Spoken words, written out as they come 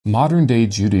Modern-day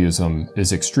Judaism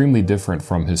is extremely different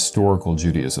from historical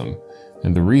Judaism,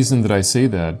 and the reason that I say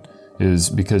that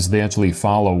is because they actually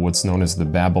follow what's known as the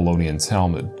Babylonian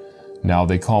Talmud. Now,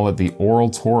 they call it the Oral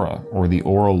Torah, or the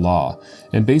Oral Law,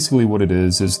 and basically what it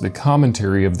is the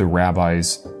commentary of the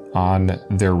rabbis on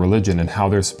their religion and how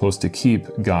they're supposed to keep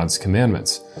God's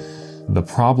commandments. The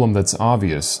problem that's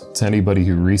obvious to anybody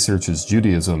who researches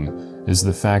Judaism is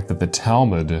the fact that the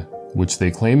Talmud, which they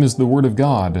claim is the Word of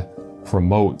God,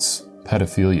 promotes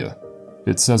pedophilia.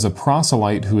 It says a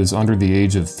proselyte who is under the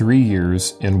age of 3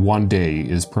 years and 1 day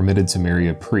is permitted to marry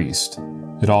a priest.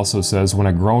 It also says when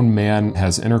a grown man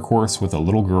has intercourse with a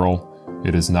little girl,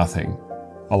 it is nothing.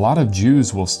 A lot of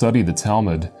Jews will study the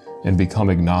Talmud and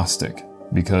become agnostic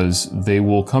because they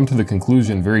will come to the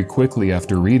conclusion very quickly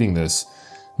after reading this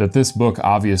that this book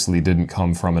obviously didn't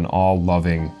come from an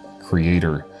all-loving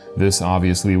creator. This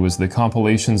obviously was the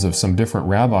compilations of some different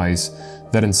rabbis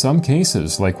that in some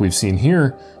cases, like we've seen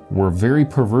here, were very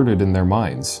perverted in their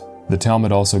minds. The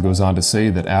Talmud also goes on to say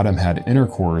that Adam had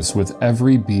intercourse with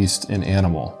every beast and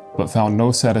animal, but found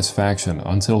no satisfaction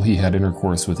until he had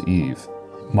intercourse with Eve.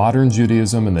 Modern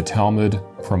Judaism and the Talmud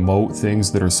promote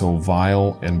things that are so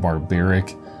vile and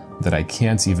barbaric that I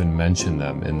can't even mention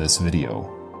them in this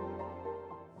video.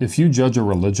 If you judge a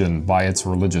religion by its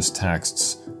religious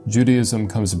texts, Judaism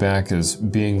comes back as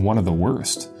being one of the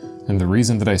worst. And the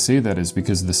reason that I say that is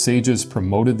because the sages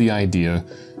promoted the idea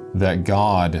that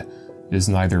God is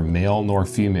neither male nor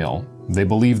female. They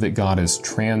believe that God is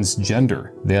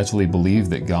transgender. They actually believe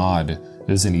that God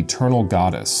is an eternal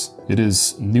goddess. It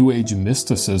is New Age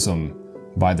mysticism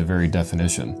by the very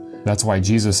definition. That's why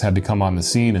Jesus had to come on the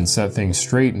scene and set things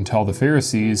straight and tell the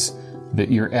Pharisees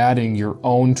that you're adding your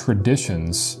own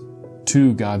traditions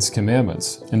to God's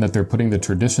commandments, and that they're putting the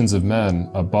traditions of men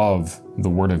above the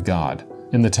Word of God.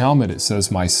 In the Talmud it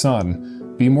says, "My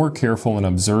son, be more careful in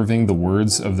observing the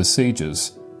words of the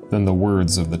sages than the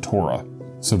words of the Torah."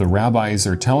 So the rabbis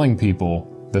are telling people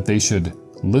that they should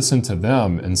listen to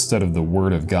them instead of the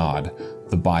Word of God,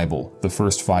 the Bible, the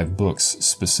first 5 books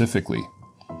specifically.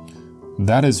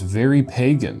 That is very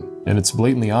pagan, and it's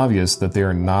blatantly obvious that they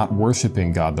are not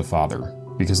worshiping God the Father,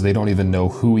 because they don't even know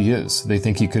who He is. They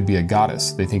think He could be a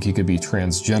goddess. They think He could be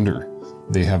transgender.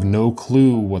 They have no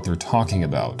clue what they're talking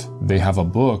about. They have a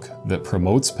book that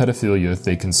promotes pedophilia.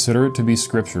 They consider it to be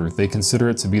scripture. They consider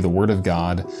it to be the Word of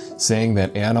God, saying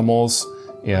that animals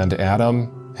and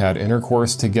Adam had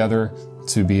intercourse together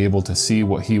to be able to see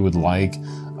what he would like.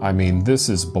 I mean, this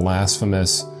is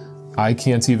blasphemous. I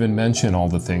can't even mention all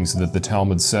the things that the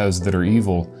Talmud says that are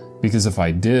evil, because if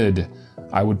I did,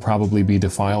 I would probably be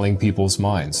defiling people's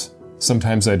minds.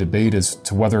 Sometimes I debate as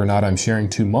to whether or not I'm sharing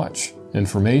too much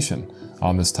information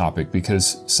on this topic,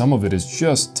 because some of it is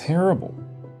just terrible.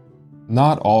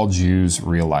 Not all Jews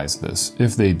realize this.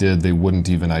 If they did, they wouldn't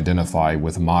even identify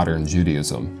with modern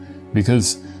Judaism,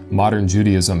 because modern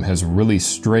Judaism has really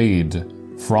strayed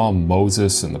from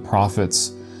Moses and the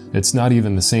prophets. It's not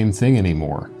even the same thing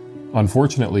anymore.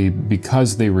 Unfortunately,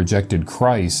 because they rejected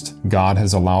Christ, God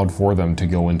has allowed for them to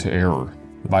go into error.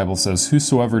 The Bible says,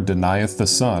 "Whosoever denieth the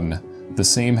Son, the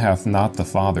same hath not the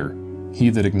Father. He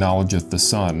that acknowledgeth the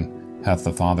Son hath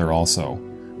the Father also."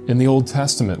 In the Old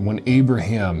Testament, when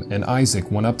Abraham and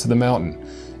Isaac went up to the mountain,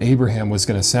 Abraham was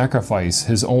going to sacrifice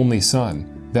his only son.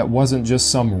 That wasn't just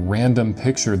some random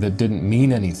picture that didn't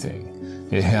mean anything.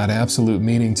 It had absolute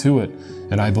meaning to it,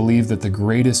 and I believe that the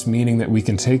greatest meaning that we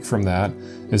can take from that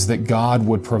is that God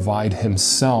would provide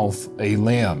Himself a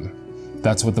lamb.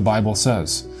 That's what the Bible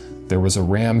says. There was a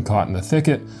ram caught in the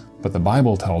thicket, but the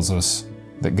Bible tells us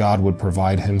that God would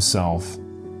provide Himself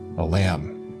a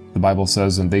lamb. The Bible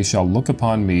says, "And they shall look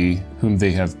upon me whom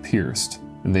they have pierced,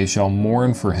 and they shall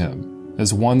mourn for him,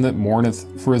 as one that mourneth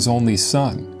for his only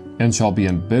son, and shall be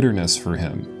in bitterness for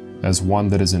him, as one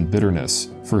that is in bitterness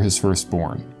for his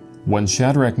firstborn." When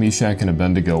Shadrach, Meshach, and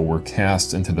Abednego were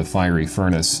cast into the fiery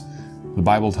furnace, the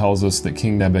Bible tells us that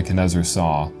King Nebuchadnezzar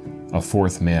saw a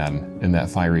fourth man in that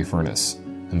fiery furnace,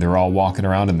 and they're all walking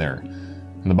around in there.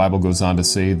 And the Bible goes on to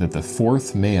say that the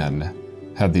fourth man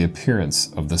had the appearance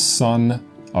of the Son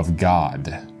of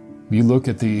God. You look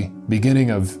at the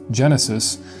beginning of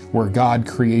Genesis, where God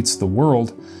creates the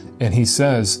world, and He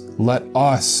says, "Let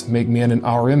us make man in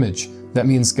our image." That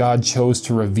means God chose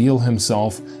to reveal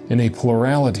Himself in a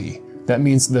plurality. That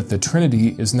means that the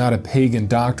Trinity is not a pagan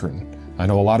doctrine. I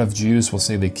know a lot of Jews will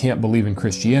say they can't believe in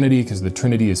Christianity because the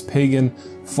Trinity is pagan.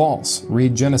 False.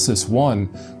 Read Genesis 1,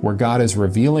 where God is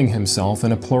revealing Himself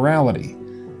in a plurality.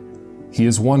 He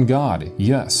is one God,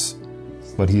 yes,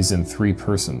 but He's in 3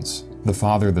 persons: the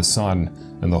Father, the Son,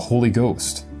 and the Holy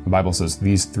Ghost. The Bible says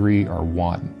these 3 are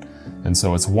one. And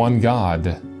so it's one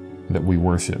God that we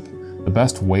worship. The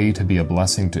best way to be a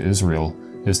blessing to Israel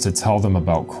is to tell them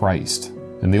about Christ.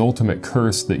 And the ultimate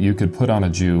curse that you could put on a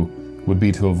Jew would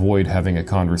be to avoid having a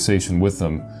conversation with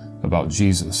them about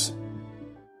Jesus.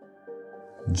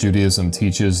 Judaism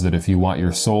teaches that if you want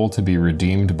your soul to be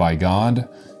redeemed by God,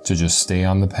 to just stay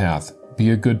on the path,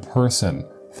 be a good person,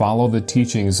 follow the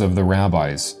teachings of the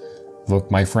rabbis.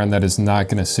 Look, my friend, that is not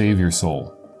going to save your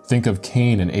soul. Think of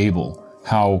Cain and Abel,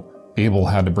 how Abel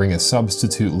had to bring a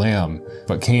substitute lamb,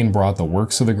 but Cain brought the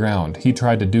works of the ground. He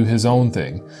tried to do his own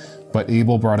thing, but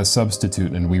Abel brought a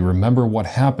substitute, and we remember what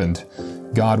happened.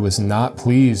 God was not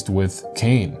pleased with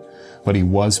Cain, but he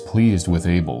was pleased with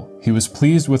Abel. He was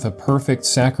pleased with a perfect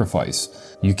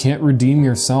sacrifice. You can't redeem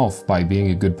yourself by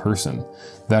being a good person.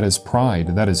 That is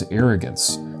pride, that is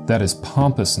arrogance, that is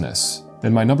pompousness.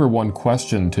 And my number one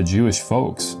question to Jewish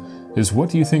folks is, what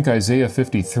do you think Isaiah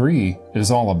 53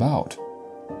 is all about?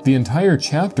 The entire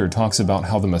chapter talks about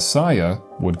how the Messiah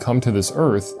would come to this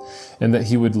earth and that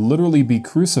he would literally be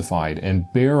crucified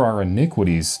and bear our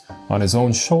iniquities on his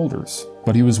own shoulders.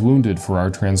 But he was wounded for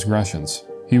our transgressions.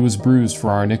 He was bruised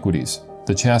for our iniquities.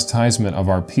 The chastisement of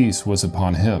our peace was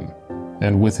upon him,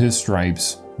 and with his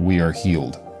stripes we are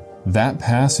healed. That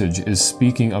passage is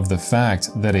speaking of the fact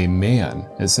that a man,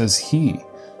 it says he,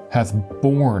 hath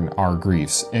borne our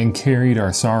griefs and carried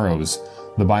our sorrows.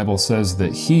 The Bible says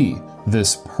that he,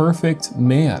 this perfect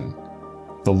man,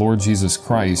 the Lord Jesus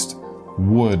Christ,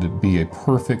 would be a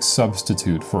perfect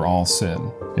substitute for all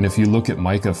sin. And if you look at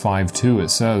Micah 5:2, it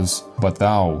says, "But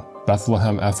thou,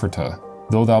 Bethlehem Ephratah,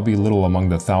 though thou be little among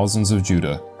the thousands of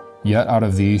Judah, yet out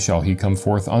of thee shall he come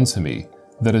forth unto me,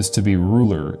 that is to be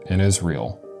ruler in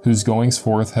Israel, whose goings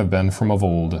forth have been from of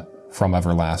old, from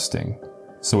everlasting."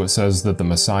 So it says that the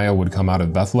Messiah would come out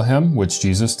of Bethlehem, which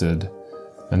Jesus did,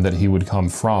 and that he would come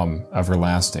from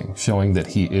everlasting, showing that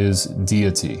he is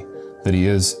deity, that he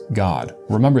is God.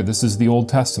 Remember, this is the Old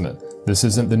Testament. This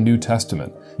isn't the New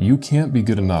Testament. You can't be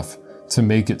good enough to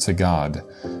make it to God.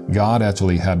 God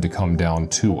actually had to come down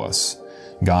to us.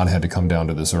 God had to come down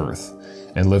to this earth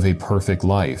and live a perfect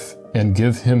life and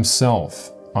give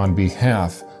himself on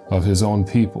behalf of his own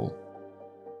people.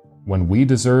 When we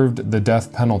deserved the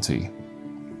death penalty,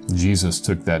 Jesus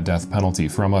took that death penalty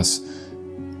from us,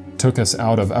 took us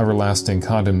out of everlasting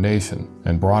condemnation,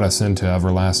 and brought us into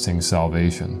everlasting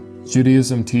salvation.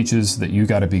 Judaism teaches that you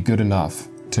got to be good enough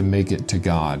to make it to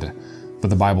God.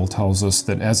 But the Bible tells us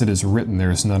that as it is written,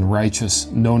 there is none righteous,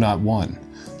 no, not one.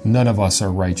 None of us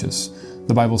are righteous.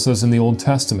 The Bible says in the Old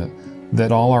Testament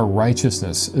that all our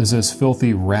righteousness is as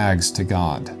filthy rags to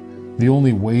God. The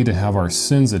only way to have our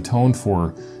sins atoned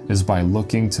for is by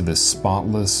looking to the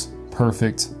spotless,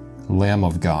 perfect Lamb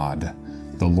of God,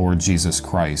 the Lord Jesus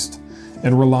Christ,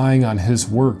 and relying on his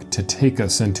work to take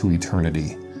us into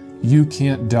eternity. You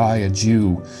can't die a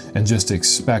Jew and just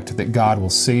expect that God will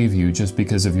save you just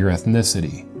because of your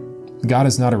ethnicity. God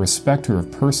is not a respecter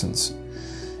of persons.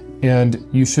 And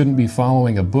you shouldn't be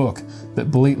following a book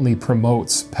that blatantly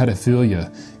promotes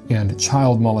pedophilia and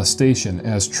child molestation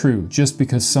as true just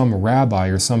because some rabbi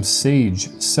or some sage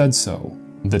said so.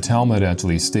 The Talmud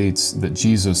actually states that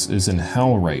Jesus is in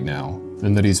hell right now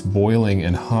and that he's boiling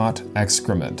in hot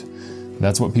excrement.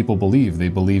 That's what people believe. They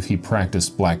believe he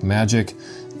practiced black magic.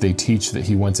 They teach that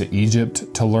he went to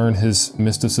Egypt to learn his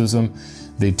mysticism.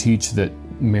 They teach that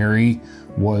Mary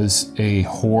was a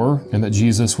whore and that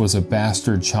Jesus was a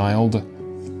bastard child.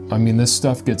 I mean, this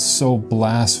stuff gets so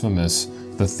blasphemous,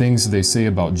 the things they say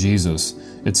about Jesus.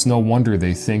 It's no wonder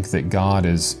they think that God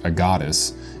is a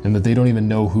goddess and that they don't even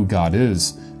know who God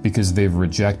is because they've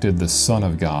rejected the Son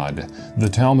of God. The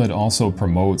Talmud also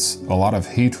promotes a lot of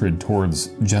hatred towards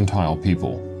Gentile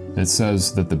people. It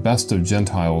says that the best of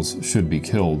Gentiles should be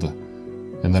killed.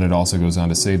 And then it also goes on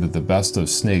to say that the best of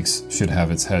snakes should have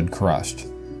its head crushed.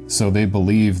 So they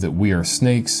believe that we are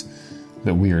snakes,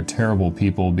 that we are terrible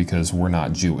people because we're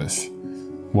not Jewish.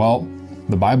 Well,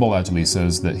 the Bible actually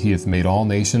says that he hath made all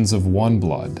nations of one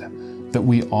blood, that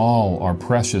we all are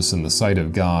precious in the sight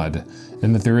of God,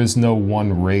 and that there is no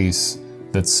one race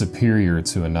that's superior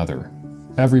to another.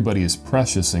 Everybody is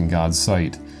precious in God's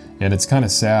sight, and it's kind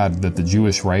of sad that the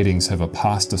Jewish writings have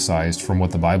apostatized from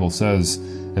what the Bible says,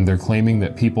 and they're claiming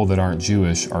that people that aren't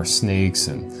Jewish are snakes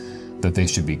and that they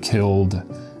should be killed.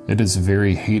 It is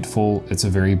very hateful, it's a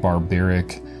very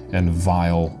barbaric and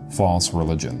vile false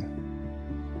religion.